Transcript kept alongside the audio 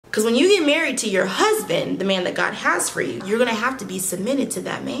Because when you get married to your husband, the man that God has for you, you're going to have to be submitted to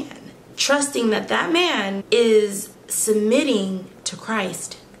that man. Trusting that that man is submitting to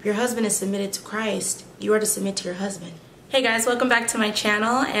Christ. If your husband is submitted to Christ, you are to submit to your husband. Hey guys, welcome back to my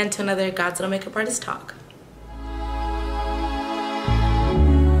channel and to another God's Little Makeup Artist Talk.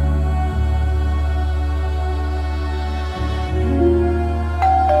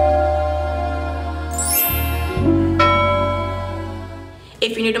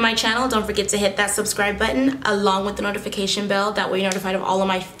 If you're new to my channel, don't forget to hit that subscribe button along with the notification bell. That way you're notified of all of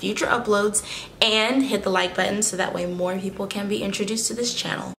my future uploads, and hit the like button so that way more people can be introduced to this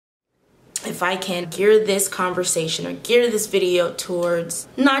channel. If I can gear this conversation or gear this video towards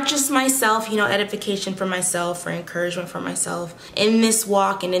not just myself, edification for myself or encouragement for myself in this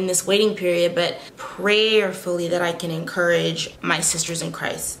walk and in this waiting period, but prayerfully that I can encourage my sisters in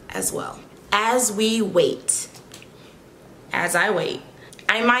Christ as well. As we wait, as I wait,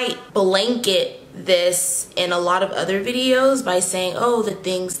 I might blanket this in a lot of other videos by saying, oh, the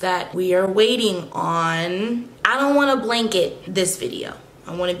things that we are waiting on. I don't want to blanket this video.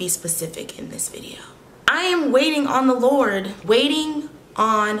 I want to be specific in this video. I am waiting on the Lord, waiting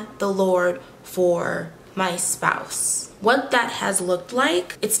on the Lord for my spouse. What that has looked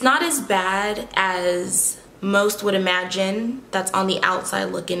like, it's not as bad as most would imagine that's on the outside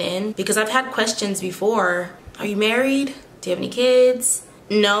looking in, because I've had questions before. Are you married? Do you have any kids?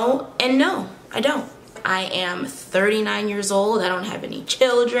 No and no, I don't. I am 39 years old. I don't have any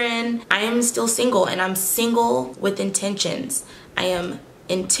children. I am still single, and I'm single with intentions. I am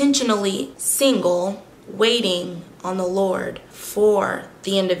intentionally single, waiting on the Lord for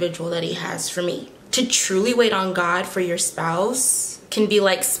the individual that He has for me. To truly wait on God for your spouse can be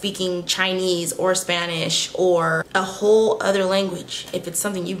like speaking Chinese or Spanish or a whole other language if it's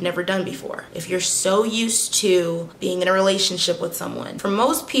something you've never done before. If you're so used to being in a relationship with someone. For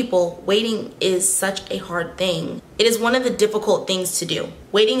most people, waiting is such a hard thing. It is one of the difficult things to do.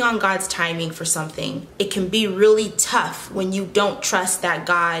 Waiting on God's timing for something, it can be really tough when you don't trust that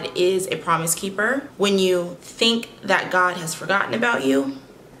God is a promise keeper, when you think that God has forgotten about you,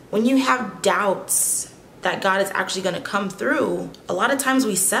 when you have doubts that God is actually going to come through. A lot of times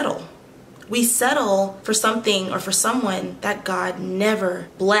we settle. We settle for something or for someone that God never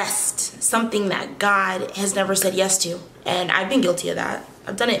blessed, something that God has never said yes to. And I've been guilty of that.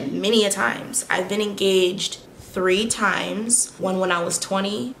 I've done it many a times. I've been engaged 3 times, one when I was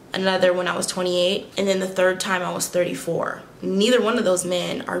 20, another when I was 28, and then the third time I was 34. Neither one of those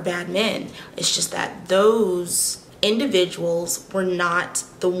men are bad men. It's just that those individuals were not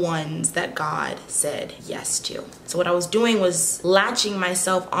the ones that God said yes to. So what I was doing was latching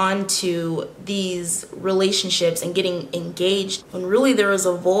myself onto these relationships and getting engaged when really there was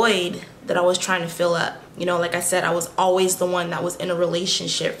a void that I was trying to fill up. Like I said, I was always the one that was in a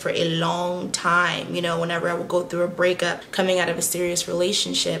relationship for a long time. Whenever I would go through a breakup, coming out of a serious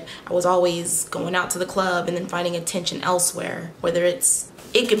relationship, I was always going out to the club and then finding attention elsewhere, whether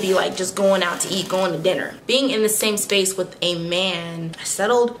it could be like just going out to eat, going to dinner. Being in the same space with a man, I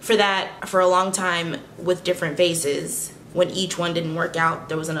settled for that for a long time with different faces. When each one didn't work out,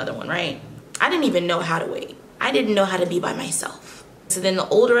 there was another one, right? I didn't even know how to wait. I didn't know how to be by myself. So then the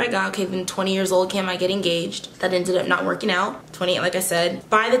older I got, okay, then 20 years old came, I get engaged. That ended up not working out. 28, like I said.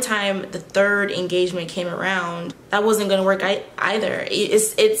 By the time the third engagement came around, that wasn't gonna work either.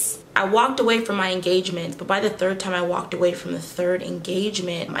 I walked away from my engagement, but by the third time I walked away from the third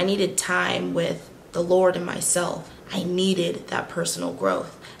engagement, I needed time with the Lord and myself. I needed that personal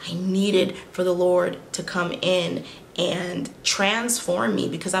growth. I needed for the Lord to come in and transform me,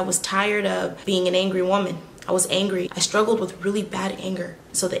 because I was tired of being an angry woman. I was angry. I struggled with really bad anger.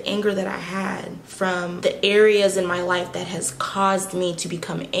 So the anger that I had from the areas in my life that has caused me to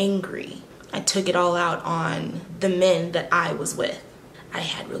become angry, I took it all out on the men that I was with. I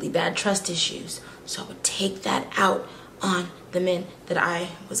had really bad trust issues, so I would take that out on the men that I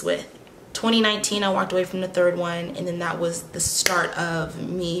was with. 2019, I walked away from the third one, and then that was the start of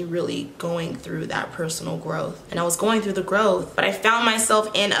me really going through that personal growth. And I was going through the growth, but I found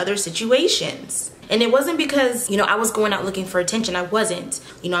myself in other situations. And it wasn't because, I was going out looking for attention. I wasn't.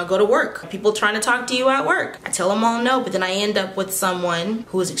 I go to work. People trying to talk to you at work. I tell them all no, but then I end up with someone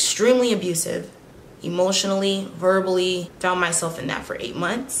who is extremely abusive, emotionally, verbally. Found myself in that for 8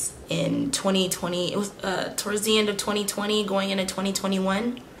 months. In 2020, it was towards the end of 2020, going into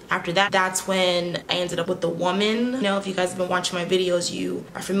 2021. After that, that's when I ended up with the woman. If you guys have been watching my videos, you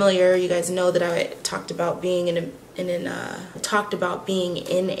are familiar. You guys know that I talked about being in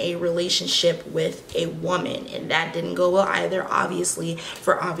a relationship with a woman, and that didn't go well either, obviously,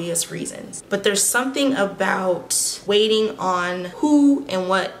 for obvious reasons. But there's something about waiting on who and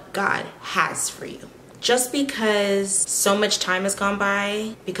what what God has for you. Just because so much time has gone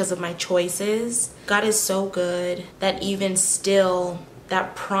by because of my choices, God is so good that even still,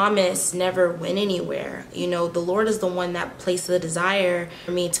 that promise never went anywhere. You know, the Lord is the one that placed the desire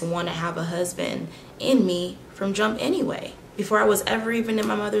for me to want to have a husband in me from jump anyway. Before I was ever even in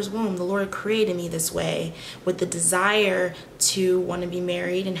my mother's womb, the Lord created me this way with the desire to want to be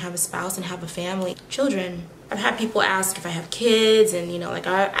married and have a spouse and have a family, children. I've had people ask if I have kids, and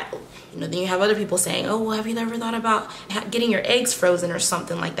then you have other people saying, oh, well, have you ever thought about getting your eggs frozen or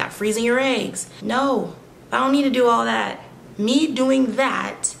something like that, freezing your eggs? No, I don't need to do all that. Me doing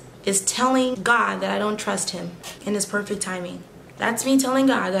that is telling God that I don't trust him in his perfect timing. That's me telling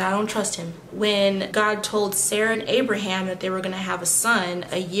God that I don't trust him. When God told Sarah and Abraham that they were going to have a son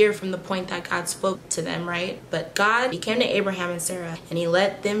a year from the point that God spoke to them, right? But God, he came to Abraham and Sarah and he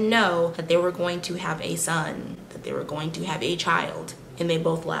let them know that they were going to have a son, that they were going to have a child. And they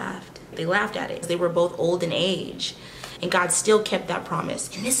both laughed. They laughed at it. They were both old in age. And God still kept that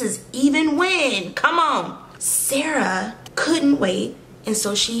promise. And this is even when, come on, Sarah couldn't wait. And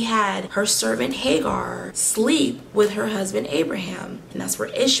so she had her servant Hagar sleep with her husband Abraham. And that's where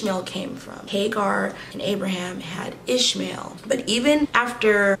Ishmael came from. Hagar and Abraham had Ishmael. But even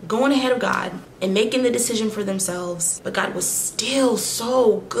after going ahead of God and making the decision for themselves, but God was still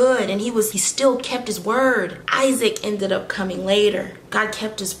so good, and he still kept his word. Isaac ended up coming later. God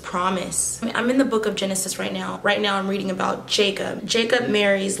kept his promise. I'm in the book of Genesis right now. Right now I'm reading about Jacob. Jacob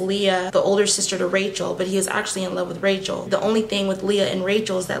marries Leah, the older sister to Rachel, but he was actually in love with Rachel. The only thing with Leah and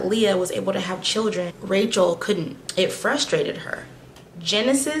Rachel is that Leah was able to have children. Rachel couldn't. It frustrated her.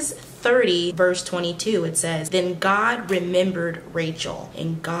 Genesis 30 verse 22, it says, then God remembered Rachel,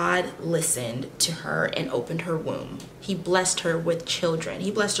 and God listened to her and opened her womb. He blessed her with children.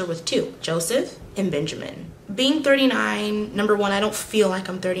 He blessed her with two, Joseph and Benjamin. Being 39, number one, I don't feel like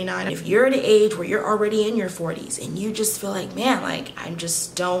I'm 39. If you're at an age where you're already in your 40s and you just feel like, man, like I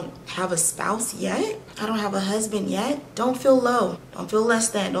just don't have a spouse yet, I don't have a husband yet, don't feel low. Don't feel less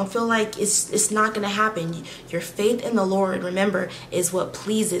than. Don't feel like it's not going to happen. Your faith in the Lord, remember, is what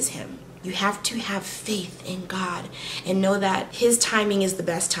pleases him. You have to have faith in God and know that his timing is the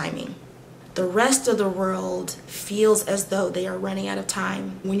best timing. The rest of the world feels as though they are running out of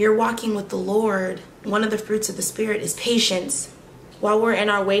time. When you're walking with the Lord, one of the fruits of the Spirit is patience. While we're in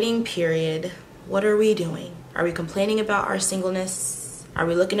our waiting period, what are we doing? Are we complaining about our singleness? Are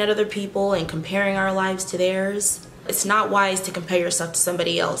we looking at other people and comparing our lives to theirs? It's not wise to compare yourself to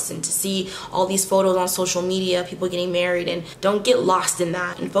somebody else and to see all these photos on social media, people getting married, and don't get lost in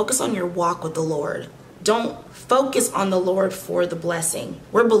that and focus on your walk with the Lord. Don't focus on the Lord for the blessing.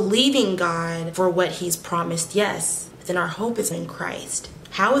 We're believing God for what he's promised, yes. But then our hope is in Christ.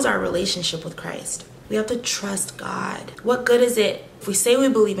 How is our relationship with Christ? We have to trust God. What good is it if we say we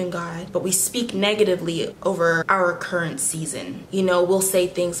believe in God, but we speak negatively over our current season? You know, we'll say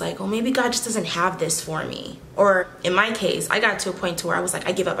things like, oh, maybe God just doesn't have this for me. Or in my case, I got to a point to where I was like,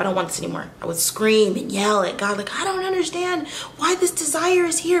 I give up. I don't want this anymore. I would scream and yell at God, like, I don't understand why this desire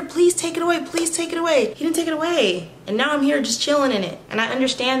is here. Please take it away. Please take it away. He didn't take it away. And now I'm here just chilling in it. And I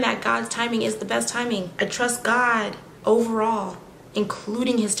understand that God's timing is the best timing. I trust God overall,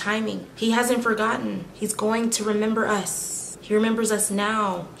 including his timing. He hasn't forgotten. He's going to remember us. He remembers us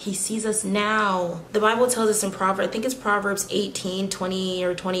now. He sees us now. The Bible tells us in Proverbs, I think it's Proverbs 18, 20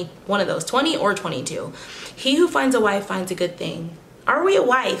 or 20, one of those, 20 or 22. He who finds a wife finds a good thing. Are we a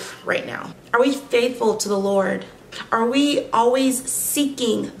wife right now? Are we faithful to the Lord? Are we always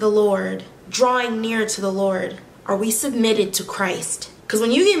seeking the Lord, drawing near to the Lord? Are we submitted to Christ? Because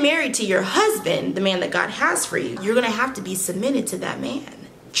when you get married to your husband, the man that God has for you, you're going to have to be submitted to that man.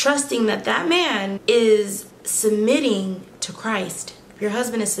 Trusting that that man is submitting to Christ. If your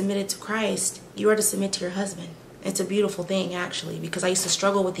husband is submitted to Christ, you are to submit to your husband. It's a beautiful thing, actually, because I used to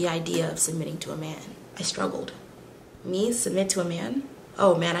struggle with the idea of submitting to a man. I struggled. Me, submit to a man?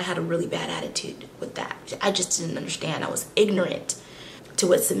 Oh man, I had a really bad attitude with that. I just didn't understand. I was ignorant to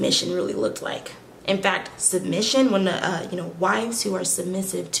what submission really looked like. In fact, submission, when wives who are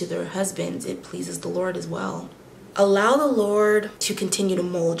submissive to their husbands, it pleases the Lord as well. Allow the Lord to continue to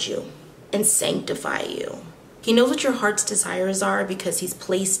mold you and sanctify you. He knows what your heart's desires are because he's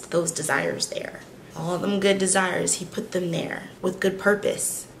placed those desires there. All them good desires, he put them there with good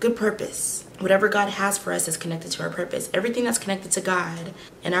purpose. Good purpose. Whatever God has for us is connected to our purpose. Everything that's connected to God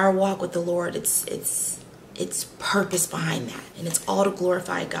and our walk with the Lord, it's purpose behind that. And it's all to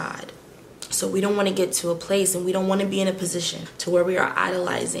glorify God. So we don't want to get to a place, and we don't want to be in a position to where we are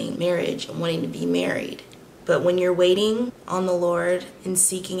idolizing marriage and wanting to be married. But when you're waiting on the Lord and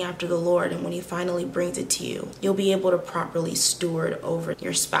seeking after the Lord, and when he finally brings it to you, you'll be able to properly steward over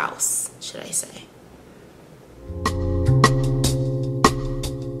your spouse, should I say.